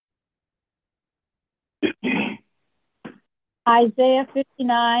Isaiah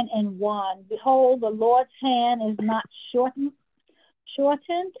 59:1. Behold, the Lord's hand is not shortened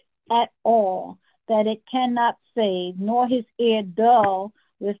at all, that it cannot save, nor his ear dull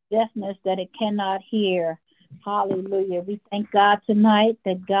with deafness, that it cannot hear. Hallelujah. We thank God tonight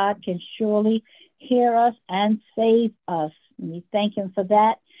that God can surely hear us and save us. And we thank him for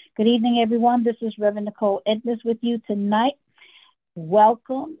that. Good evening, everyone. This is Reverend Nichole Edness with you tonight.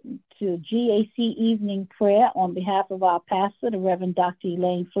 Welcome to GAC Evening Prayer on behalf of our pastor, the Reverend Dr.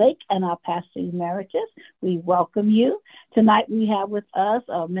 Elaine Flake, and our pastor emeritus. We welcome you. Tonight we have with us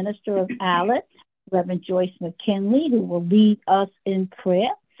a minister of Allet, Reverend Joyce McKinley, who will lead us in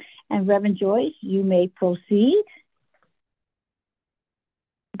prayer. And Reverend Joyce, you may proceed.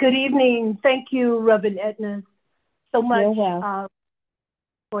 Good evening. Thank you, Reverend Edness, so much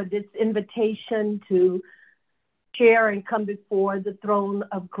for this invitation to share and come before the throne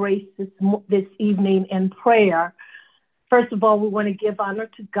of grace this evening in prayer. First of all, we want to give honor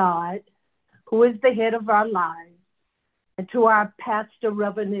to God, who is the head of our lives, and to our pastor,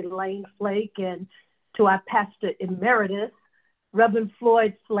 Reverend Elaine Flake, and to our pastor emeritus, Reverend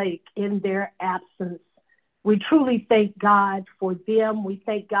Floyd Flake, in their absence. We truly thank God for them. We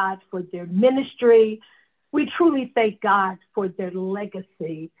thank God for their ministry. We truly thank God for their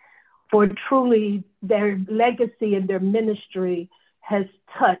legacy. For truly their legacy and their ministry has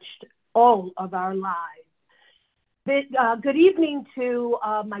touched all of our lives. Good evening to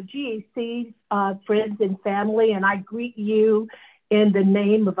my GAC friends and family, and I greet you in the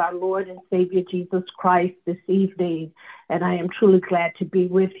name of our Lord and Savior Jesus Christ this evening, and I am truly glad to be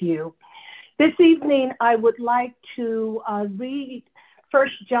with you. This evening, I would like to read 1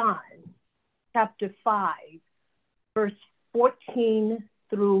 John chapter 5, verse 14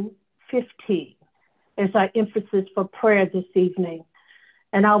 through 15 as our emphasis for prayer this evening.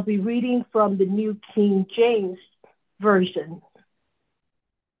 And I'll be reading from the New King James Version.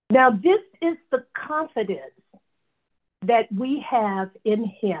 Now, this is the confidence that we have in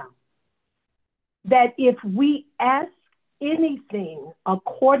him, that if we ask anything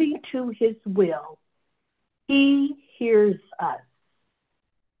according to his will, he hears us.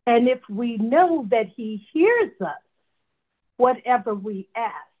 And if we know that he hears us, whatever we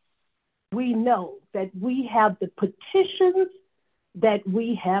ask, we know that we have the petitions that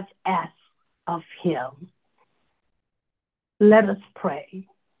we have asked of him. Let us pray.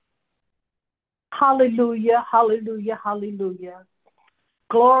 Hallelujah, hallelujah, hallelujah.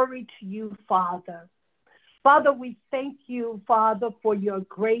 Glory to you, Father. Father, we thank you, Father, for your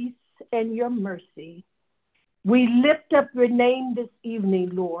grace and your mercy. We lift up your name this evening,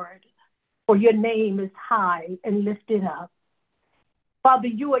 Lord, for your name is high and lifted up. Father,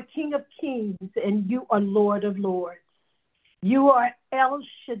 you are King of Kings and you are Lord of Lords. You are El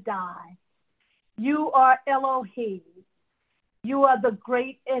Shaddai. You are Elohim. You are the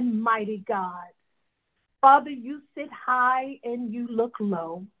great and mighty God. Father, you sit high and you look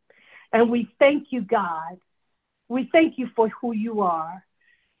low. And we thank you, God. We thank you for who you are.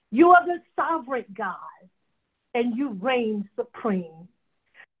 You are the sovereign God and you reign supreme.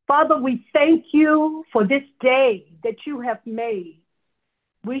 Father, we thank you for this day that you have made.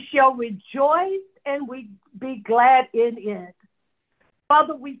 We shall rejoice and we be glad in it.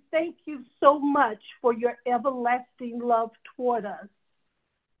 Father, we thank you so much for your everlasting love toward us.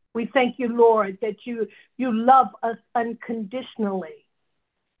 We thank you, Lord, that you love us unconditionally.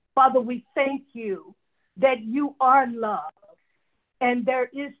 Father, we thank you that you are love, and there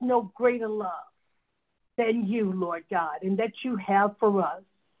is no greater love than you, Lord God, and that you have for us.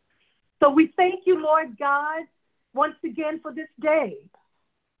 So we thank you, Lord God, once again for this day.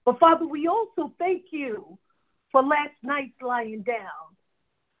 But Father, we also thank you for last night's lying down.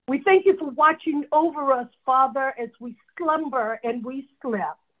 We thank you for watching over us, Father, as we slumber and we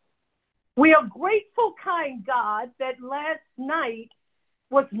slept. We are grateful, kind God, that last night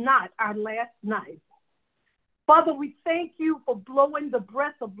was not our last night. Father, we thank you for blowing the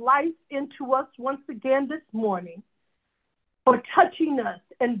breath of life into us once again this morning, for touching us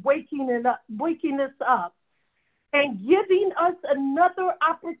and waking us up, and giving us another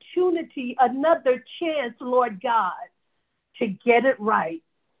opportunity, another chance, Lord God, to get it right.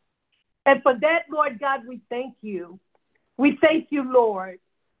 And for that, Lord God, we thank you. We thank you, Lord,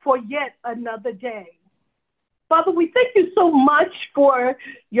 for yet another day. Father, we thank you so much for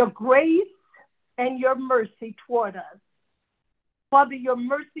your grace and your mercy toward us. Father, your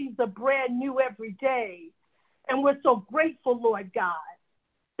mercies are brand new every day. And we're so grateful, Lord God,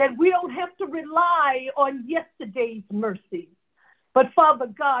 that we don't have to rely on yesterday's mercies. But Father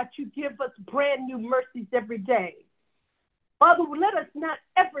God, you give us brand new mercies every day. Father, let us not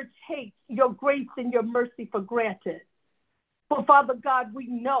ever take your grace and your mercy for granted. For Father God, we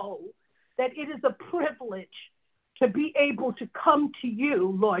know that it is a privilege to be able to come to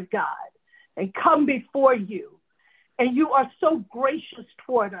you, Lord God, and come before you. And you are so gracious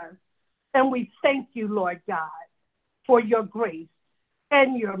toward us. And we thank you, Lord God, for your grace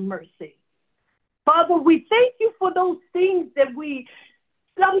and your mercy. Father, we thank you for those things that we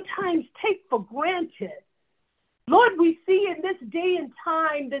sometimes take for granted. Lord, we see in this day and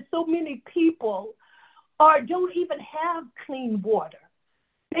time that so many people don't even have clean water.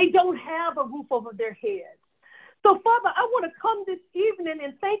 They don't have a roof over their heads. So, Father, I want to come this evening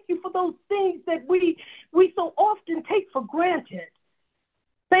and thank you for those things that we so often take for granted.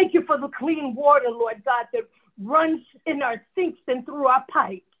 Thank you for the clean water, Lord God, that runs in our sinks and through our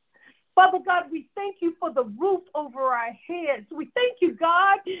pipes. Father God, we thank you for the roof over our heads. We thank you,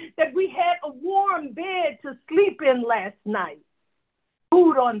 God, that we had a warm bed to sleep in last night,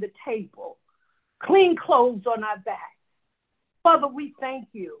 food on the table, clean clothes on our back. Father, we thank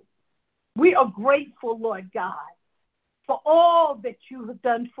you. We are grateful, Lord God, for all that you have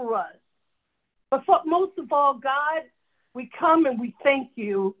done for us. But most of all, God, we come and we thank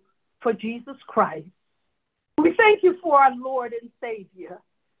you for Jesus Christ. We thank you for our Lord and Savior.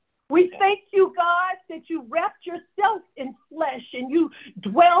 We thank you, God, that you wrapped yourself in flesh and you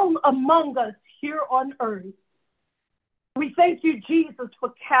dwell among us here on earth. We thank you, Jesus,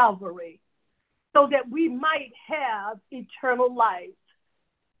 for Calvary, so that we might have eternal life.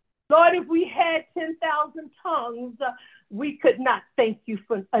 Lord, if we had 10,000 tongues, we could not thank you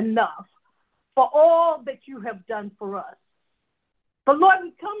enough for all that you have done for us. But Lord,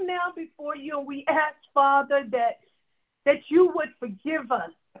 we come now before you and we ask, Father, that you would forgive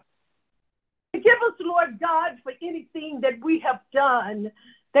us. Forgive us, Lord God, for anything that we have done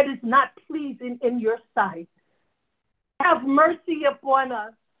that is not pleasing in your sight. Have mercy upon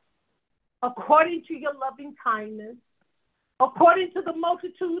us according to your loving kindness, according to the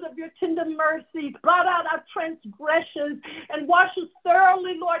multitude of your tender mercies. Blot out our transgressions and wash us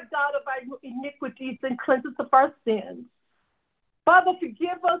thoroughly, Lord God, of our iniquities and cleanse us of our sins. Father,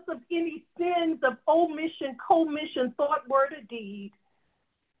 forgive us of any sins of omission, commission, thought, word, or deed.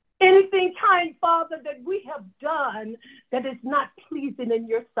 Anything, kind Father, that we have done that is not pleasing in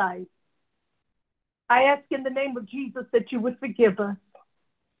your sight. I ask in the name of Jesus that you would forgive us.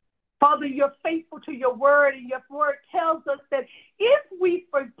 Father, you're faithful to your word, and your word tells us that if we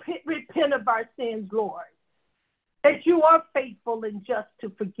repent of our sins, Lord, that you are faithful and just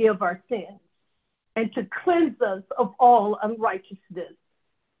to forgive our sins and to cleanse us of all unrighteousness.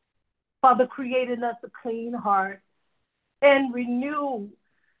 Father, create in us a clean heart and renew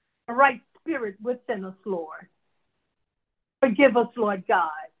the right spirit within us, Lord. Forgive us, Lord God.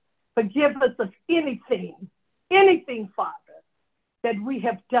 Forgive us of anything, Father, that we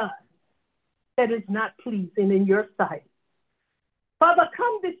have done that is not pleasing in your sight. Father,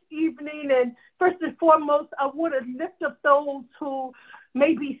 come this evening, and first and foremost, I want to lift up those who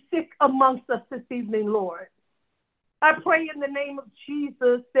may be sick amongst us this evening, Lord. I pray in the name of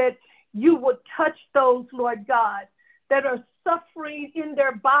Jesus that you would touch those, Lord God, that are suffering in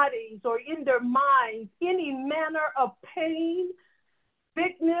their bodies or in their minds, any manner of pain,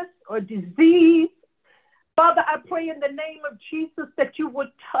 sickness, or disease. Father, I pray in the name of Jesus that you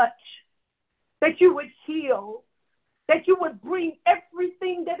would touch, that you would heal, that you would bring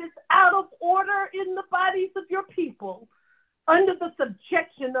everything that is out of order in the bodies of your people under the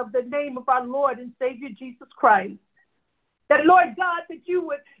subjection of the name of our Lord and Savior Jesus Christ. That, Lord God, that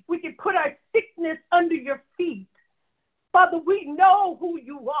we can put our sickness under your feet. Father, we know who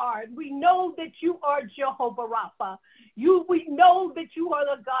you are, and we know that you are Jehovah Rapha. We know that you are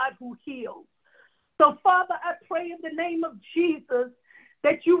the God who heals. So, Father, I pray in the name of Jesus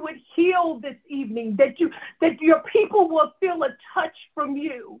that you would heal this evening, that your people will feel a touch from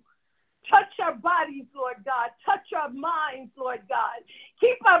you. Touch our bodies, Lord God. Touch our minds, Lord God.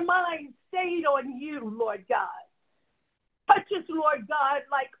 Keep our minds stayed on you, Lord God. Touch us, Lord God,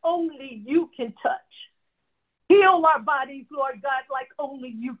 like only you can touch. Heal our bodies, Lord God, like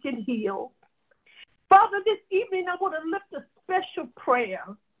only you can heal. Father, this evening I want to lift a special prayer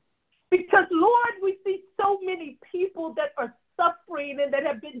because, Lord, we see so many people that are suffering and that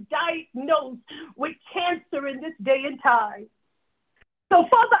have been diagnosed with cancer in this day and time. So,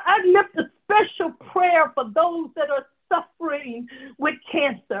 Father, I lift a special prayer for those that are suffering with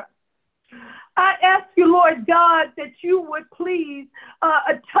cancer. I ask you, Lord God, that you would please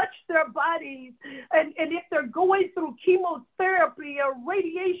touch their bodies. And if they're going through chemotherapy or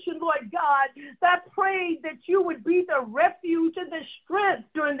radiation, Lord God, I pray that you would be the refuge and the strength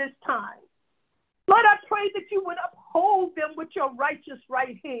during this time. Lord, I pray that you would uphold them with your righteous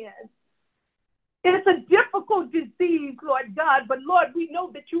right hand. It's a difficult disease, Lord God, but Lord, we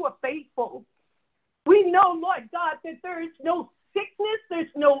know that you are faithful. We know, Lord God, that there is no sickness,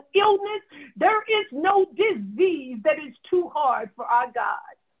 there's no illness, there is no disease that is too hard for our God.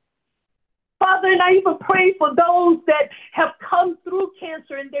 Father, and I even pray for those that have come through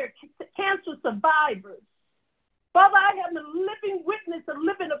cancer and they're cancer survivors. Father, I am a living witness, a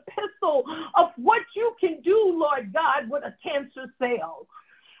living epistle of what you can do, Lord God, with a cancer cell.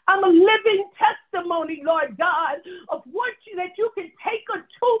 I'm a living testimony, Lord God, of that you can take a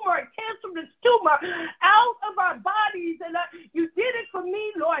tumor, a cancerous tumor, out of our bodies. And you did it for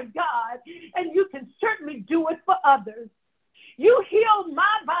me, Lord God, and you can certainly do it for others. You healed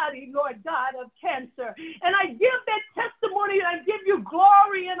my body, Lord God, of cancer. And I give that testimony and I give you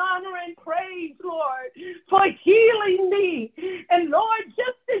glory and honor and praise, Lord, for healing me. And Lord,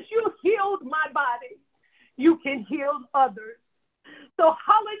 just as you healed my body, you can heal others. So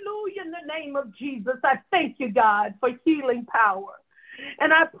hallelujah, in the name of Jesus, I thank you, God, for healing power.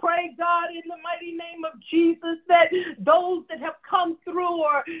 And I pray, God, in the mighty name of Jesus, that those that have come through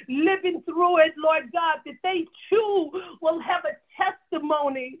or living through it, Lord God, that they too will have a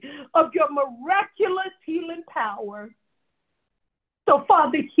testimony of your miraculous healing power. So,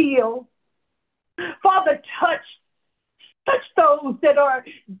 Father, heal. Father, touch those that are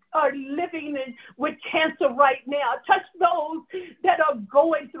living with cancer right now. Touch those that are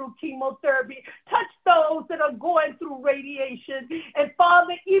going through chemotherapy. Touch those that are going through radiation. And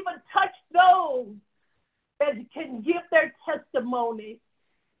Father, even touch those that can give their testimony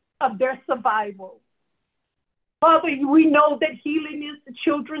of their survival. Father, we know that healing is the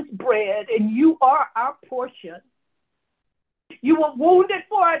children's bread, and you are our portion. You were wounded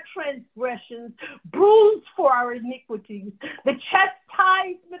for our transgressions, bruised for our iniquities. The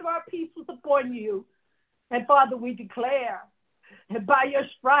chastisement of our peace was upon you. And Father, we declare that by your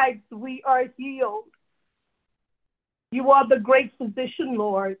stripes we are healed. You are the great physician,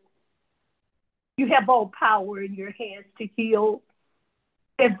 Lord. You have all power in your hands to heal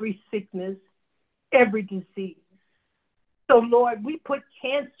every sickness, every disease. So, Lord, we put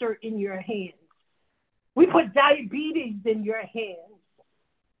cancer in your hands. We put diabetes in your hands.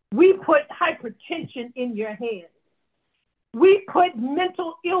 We put hypertension in your hands. We put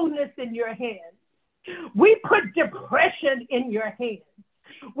mental illness in your hands. We put depression in your hands.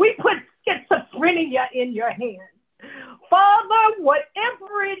 We put schizophrenia in your hands. Father,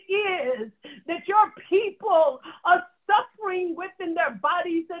 whatever it is that your people are suffering within their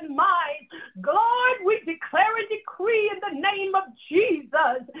bodies and minds, Lord, we declare and decree in the name of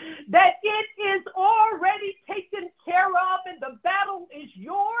Jesus that it is already taken care of and the battle is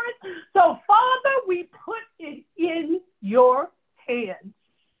yours. So, Father, we put it in your hands.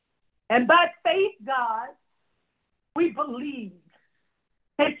 And by faith, God, we believe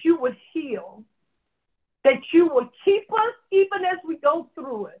that you would heal, that you would keep us even as we go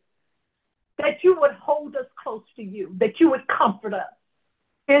through it, that you would hold us close to you, that you would comfort us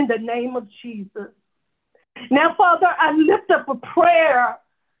in the name of Jesus. Now, Father, I lift up a prayer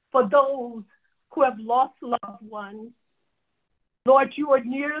for those who have lost loved ones. Lord, you are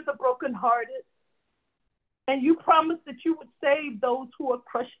near the brokenhearted, and you promised that you would save those who are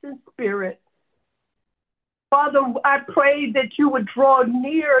crushed in spirit. Father, I pray that you would draw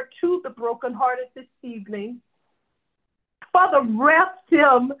near to the brokenhearted this evening. Father, wrap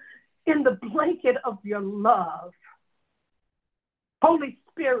them in the blanket of your love. Holy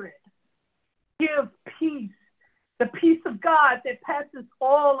Spirit, give peace, the peace of God that passes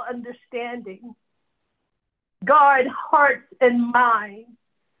all understanding. Guard hearts and minds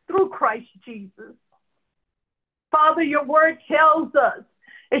through Christ Jesus. Father, your word tells us,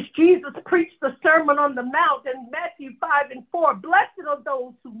 as Jesus preached the Sermon on the Mount in Matthew 5:4, blessed are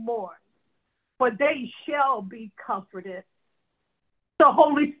those who mourn, for they shall be comforted. So,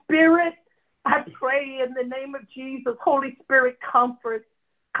 Holy Spirit, I pray in the name of Jesus, Holy Spirit, comfort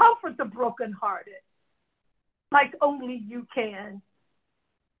the brokenhearted like only you can.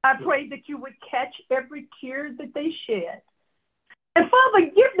 I pray that you would catch every tear that they shed. And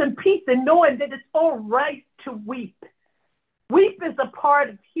Father, give them peace in knowing that it's all right to weep. Weep is a part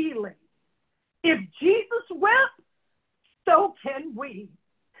of healing. If Jesus wept, so can we.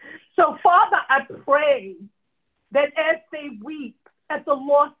 So, Father, I pray that as they weep at the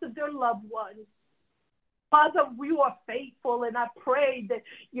loss of their loved ones, Father, you are faithful, and I pray that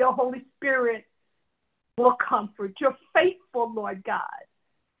your Holy Spirit will comfort. You're faithful, Lord God,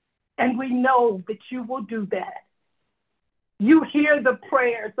 and we know that you will do that. You hear the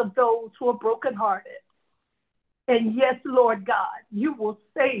prayers of those who are brokenhearted. And yes, Lord God, you will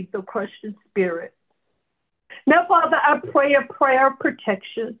save the crushed in spirit. Now, Father, I pray a prayer of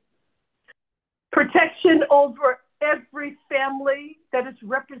protection Protection over every family that is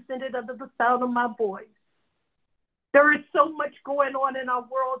represented under the sound of my voice. There is so much going on in our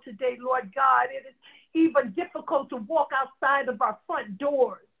world today, Lord God. It is even difficult to walk outside of our front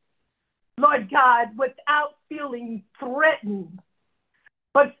doors, Lord God, without feeling threatened.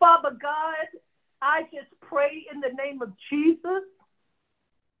 But Father God, I just pray in the name of Jesus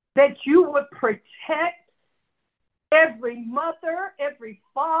that you would protect every mother, every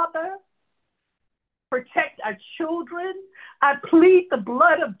father, protect our children. I plead the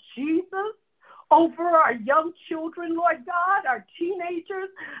blood of Jesus over our young children, Lord God, our teenagers.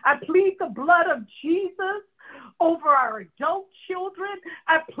 I plead the blood of Jesus over our adult children.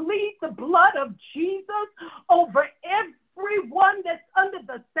 I plead the blood of Jesus over everyone that's under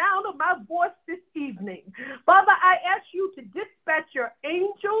the sound of my voice this evening. Father, I ask you to dispatch your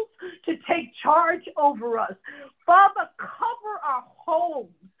angels to take charge over us. Father, cover our homes,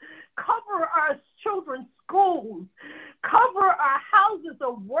 cover our children's schools, cover our houses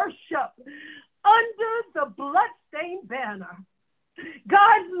of worship under the bloodstained banner.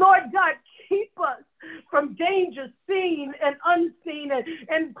 God, Lord God, keep us from danger seen and unseen,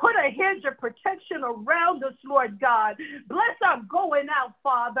 and put a hedge of protection around us, Lord God. Bless our going out,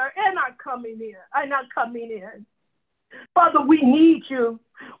 Father, and our coming in. Father, we need you.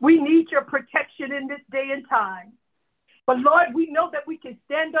 We need your protection in this day and time. But Lord, we know that we can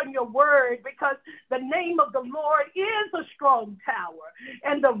stand on your word, because the name of the Lord is a strong tower,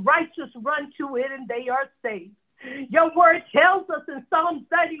 and the righteous run to it and they are safe. Your word tells us in Psalm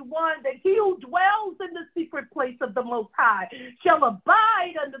 31 that he who dwells in the secret place of the Most High shall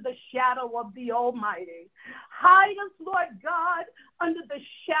abide under the shadow of the Almighty. Hide us, Lord God, under the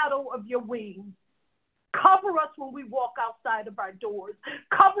shadow of your wings. Cover us when we walk outside of our doors.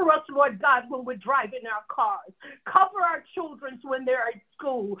 Cover us, Lord God, when we're driving our cars. Cover our children when they're at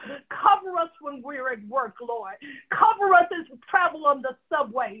school. Cover us when we're at work, Lord. Cover us as we travel on the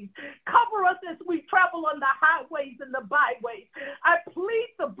subways. Cover us as we travel on the highways and the byways. I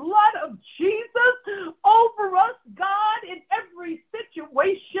plead the blood of Jesus over us, God, in every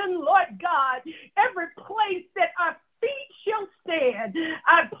situation, Lord God, every place that our feet shall stand.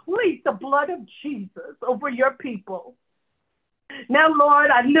 I plead the blood of Jesus over your people. Now,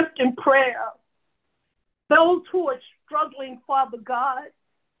 Lord, I lift in prayer those who are struggling, Father God,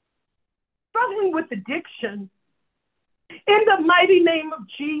 struggling with addiction. In the mighty name of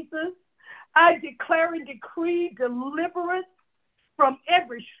Jesus, I declare and decree deliverance from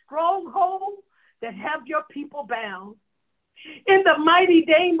every stronghold that have your people bound. In the mighty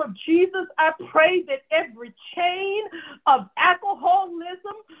name of Jesus, I pray that every chain of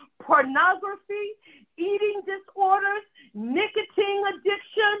alcoholism, pornography, eating disorders, nicotine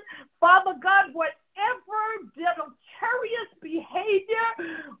addiction, Father God, whatever deleterious behavior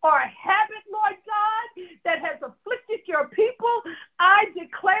or habit, Lord God, that has afflicted your people, I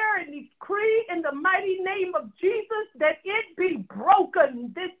declare and decree in the mighty name of Jesus that it be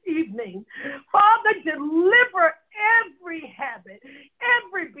broken this evening. Father, deliver every habit,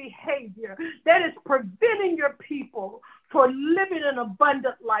 every behavior that is preventing your people from living an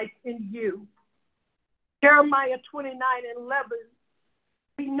abundant life in you. Jeremiah 29:11.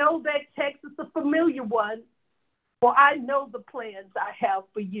 We know that text is a familiar one. For I know the plans I have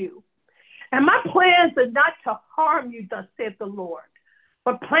for you. And my plans are not to harm you, thus saith the Lord,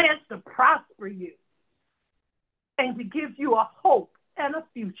 but plans to prosper you and to give you a hope and a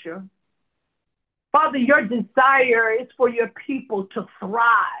future. Father, your desire is for your people to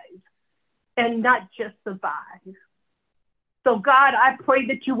thrive and not just survive. So God, I pray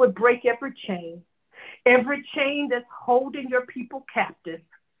that you would break every chain that's holding your people captive.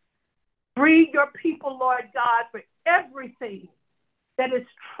 Free your people, Lord God, for everything that is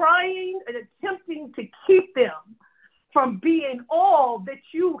trying and attempting to keep them from being all that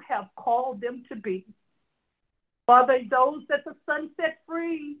you have called them to be. Father, those that the Son set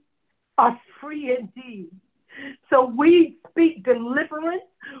free are free indeed. So we speak deliverance.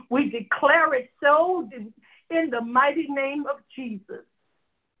 We declare it so in the mighty name of Jesus.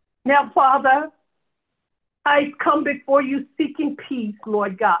 Now, Father, I come before you seeking peace,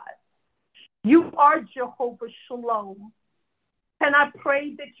 Lord God. You are Jehovah Shalom. And I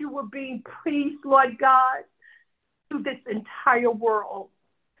pray that you will bring peace, Lord God, to this entire world.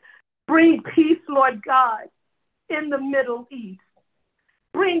 Bring peace, Lord God, in the Middle East.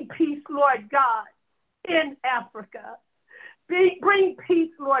 Bring peace, Lord God, in Africa. Bring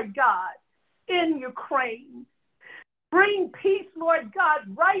peace, Lord God, in Ukraine. Bring peace, Lord God,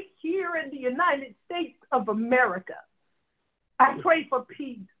 right here in the United States of America. I pray for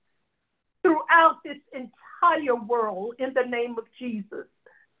peace throughout this entire world in the name of Jesus.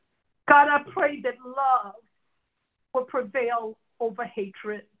 God, I pray that love will prevail over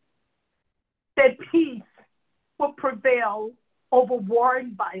hatred, that peace will prevail over war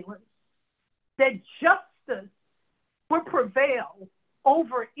and violence, that justice will prevail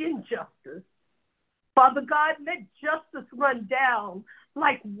over injustice. Father God, let justice run down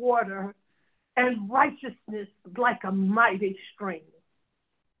like water and righteousness like a mighty stream.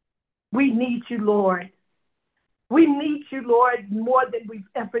 We need you, Lord. We need you, Lord, more than we've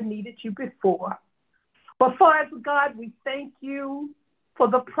ever needed you before. But Father God, we thank you for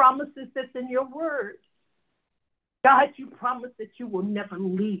the promises that's in your word. God, you promise that you will never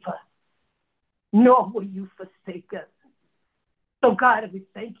leave us, nor will you forsake us. So God, we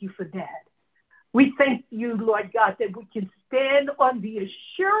thank you for that. We thank you, Lord God, that we can stand on the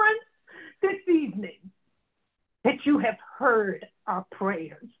assurance this evening that you have heard our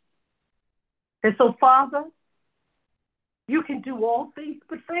prayers. And so, Father, you can do all things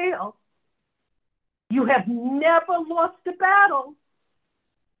but fail. You have never lost a battle.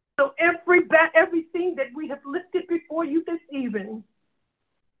 So everything that we have lifted before you this evening,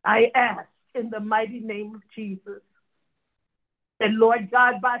 I ask in the mighty name of Jesus. And Lord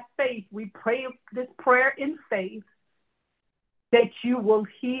God, by faith, we pray this prayer in faith that you will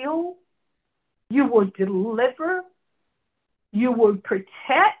heal, you will deliver, you will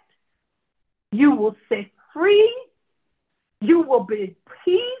protect, you will set free, you will be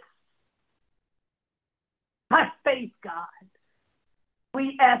peace. By faith, God,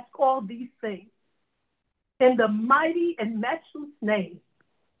 we ask all these things in the mighty and matchless name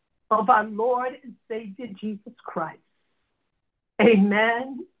of our Lord and Savior Jesus Christ.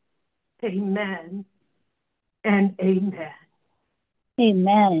 Amen, amen, and amen.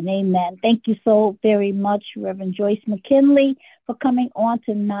 Amen and amen. Thank you so very much, Reverend Joyce McKinley, for coming on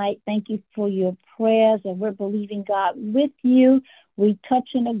tonight. Thank you for your prayers, and we're believing God with you. We touch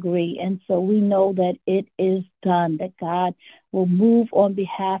and agree, and so we know that it is done, that God will move on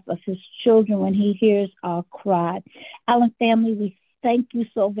behalf of his children when he hears our cry. Allen family, we thank you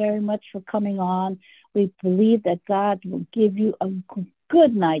so very much for coming on. We believe that God will give you a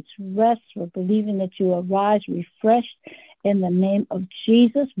good night's rest. We're believing that you arise refreshed in the name of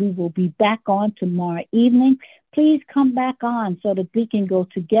Jesus. We will be back on tomorrow evening. Please come back on so that we can go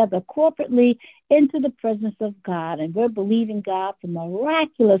together corporately into the presence of God. And we're believing God for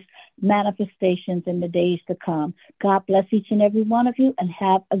miraculous manifestations in the days to come. God bless each and every one of you, and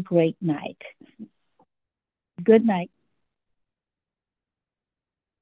have a great night. Good night.